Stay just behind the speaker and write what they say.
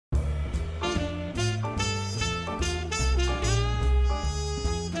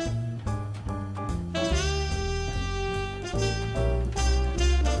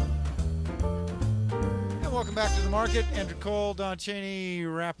back to the market. Andrew Cole, Don Chaney,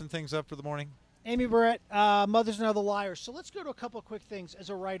 wrapping things up for the morning. Amy Barrett, Mothers and Other Liars. So let's go to a couple of quick things as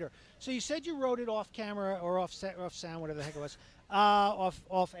a writer. So you said you wrote it off camera or off sound, whatever the heck it was,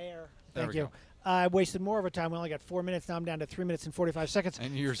 off air. Thank you. I wasted more of a time. We only got 4 minutes. Now I'm down to 3 minutes and 45 seconds.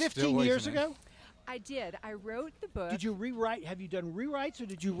 And you're 15 years ago? I did. I wrote the book. Did you rewrite? Have you done rewrites, or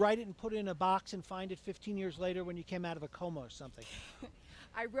did you write it and put it in a box and find it 15 years later when you came out of a coma or something?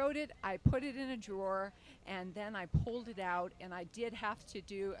 I wrote it, I put it in a drawer, and then I pulled it out, and I did have to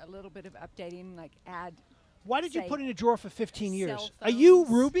do a little bit of updating, like add. Why did you put it in a drawer for 15 years? Are phones. you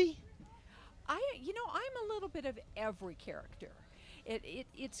Ruby? I'm a little bit of every character.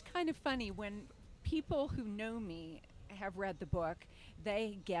 It's kind of funny when people who know me have read the book,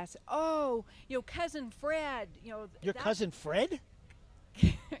 they guess, oh, Cousin Fred, Your Cousin Fred?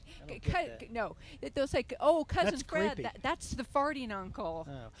 No, they'll say, "Oh, Cousin That's Fred, creepy. That's the farting uncle."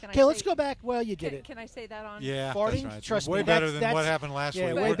 Oh. Okay, let's go back. Well, you did it. Can I say that on? Yeah, farting? that's right. Trust way me, better than that's what happened last week.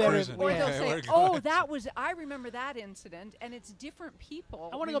 way We're better. cruising. Or Yeah. they'll say, "Oh, that was." I remember that incident, and it's different people.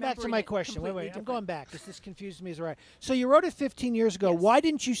 I want to go back to my question. Wait, I'm going back because this confused me as right. So you wrote it 15 years ago. Yes. Why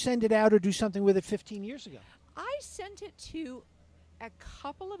didn't you send it out or do something with it 15 years ago? I sent it to a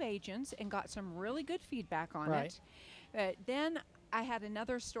couple of agents and got some really good feedback on Right. it. Then I had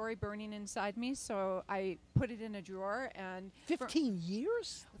another story burning inside me, so I put it in a drawer. And 15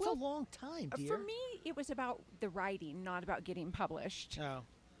 years? That's well, a long time, dear. for me, it was about the writing, not about getting published. Oh.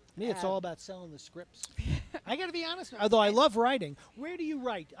 Me, it's all about selling the scripts. I got to be honest. Although I love writing, where do you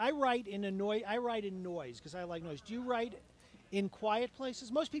write? I write in noise because I like noise. Do you write in quiet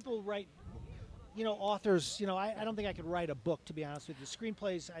places? Most people write. Authors. I don't think I could write a book, to be honest with you.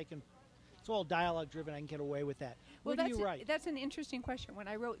 Screenplays, I can. It's all dialogue driven. I can get away with that. Where do you write? That's an interesting question. When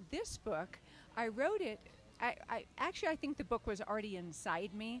I wrote this book, I wrote it. I think the book was already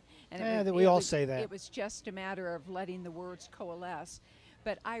inside me, and we all say that. It was just a matter of letting the words coalesce.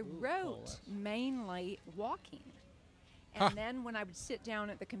 But I wrote mainly walking, and then when I would sit down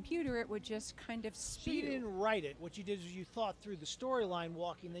at the computer, it would just kind of spew. So you didn't write it. What you did is you thought through the storyline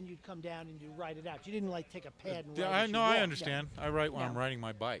walking, then you'd come down and you'd write it out. You didn't take a pad and write it. I understand. I write when No. I'm riding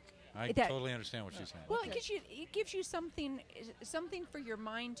my bike. I totally understand what she's saying. Well, it gives you something for your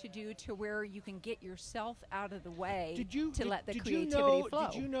mind to do to where you can get yourself out of the way to let the creativity flow.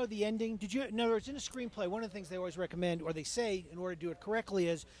 Did you know the ending? In other words, in a screenplay, one of the things they always recommend, or they say in order to do it correctly,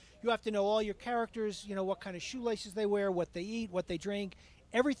 is you have to know all your characters, what kind of shoelaces they wear, what they eat, what they drink,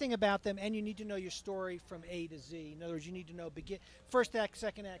 everything about them, and you need to know your story from A to Z. In other words, you need to know first act,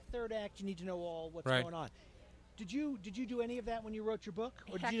 second act, third act. You need to know all what's going on. Did you do any of that when you wrote your book,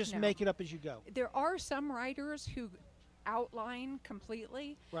 or did you just make it up as you go? There are some writers who outline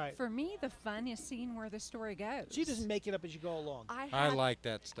completely. Right. For me, the fun is seeing where the story goes. She doesn't make it up as you go along. I like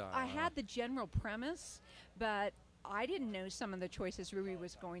that style. I had the general premise, but I didn't know some of the choices Ruby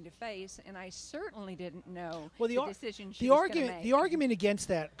was going to face, and I certainly didn't know the decision she was going to make. The argument against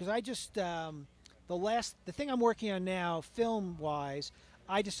that, because I just the thing I'm working on now, film-wise,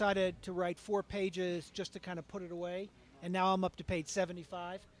 I decided to write 4 pages just to kind of put it away, and now I'm up to page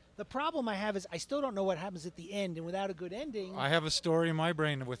 75. The problem I have is I still don't know what happens at the end, and without a good ending... I have a story in my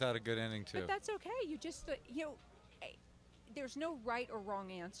brain without a good ending, too. But that's okay. You just, there's no right or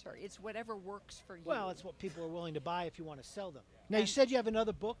wrong answer. It's whatever works for you. Well, it's what people are willing to buy if you want to sell them. Now, you said you have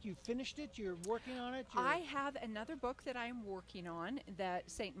another book. You finished it? You're working on it? I have another book that I'm working on that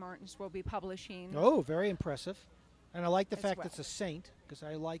St. Martin's will be publishing. Oh, very impressive. And I like the fact it's a saint, because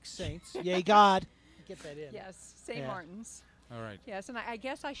I like saints. Yay, God. Get that in. Yes, St. Martin's. All right. Yes, and I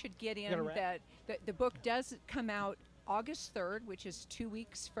guess I should get in that the book does come out August 3rd, which is 2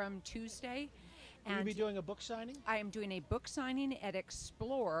 weeks from Tuesday. Will you be doing a book signing? I am doing a book signing at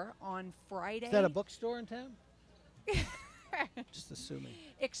Explore on Friday. Is that a bookstore in town? Just assuming.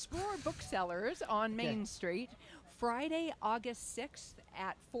 Explore Booksellers on Main Street, Friday, August 6th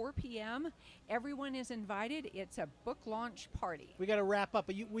at 4 p.m. Everyone is invited. It's a book launch party. We got to wrap up.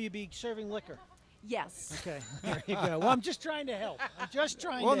 Will you be serving liquor? Yes. Okay. There you go. Well, I'm just trying to help.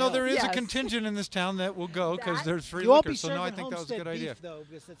 Well, no, there is a contingent in this town that will go because there's free you liquor. So no, I think that was a good idea. Beef, though,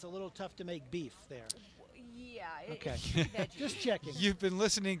 because it's a little tough to make beef there. Yeah. Okay. Just checking. You've been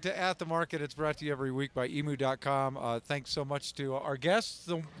listening to At the Market. It's brought to you every week by emu.com. Thanks so much to our guests,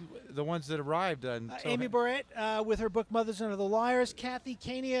 the ones that arrived. Amy Barrett with her book Mothers and Other Liars. Kathy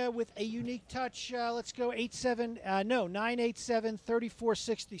Kania with a unique touch. Let's go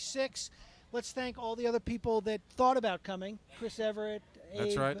 987-3466. Let's thank all the other people that thought about coming. Chris Everett,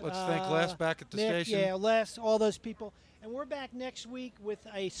 That's Abe, right. Let's thank Les back at the Nick, station. Yeah, Les, all those people. And we're back next week with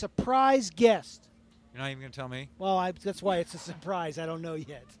a surprise guest. You're not even going to tell me? Well, that's why it's a surprise. I don't know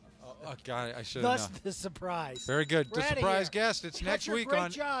yet. Oh, God, I should have Thus known. the surprise. Very good. We're The outta surprise here. guest. It's next Fletcher, week great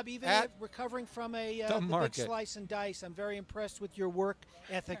on job, even at recovering from the the big market. slice and dice. I'm very impressed with your work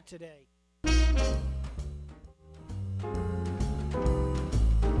ethic today.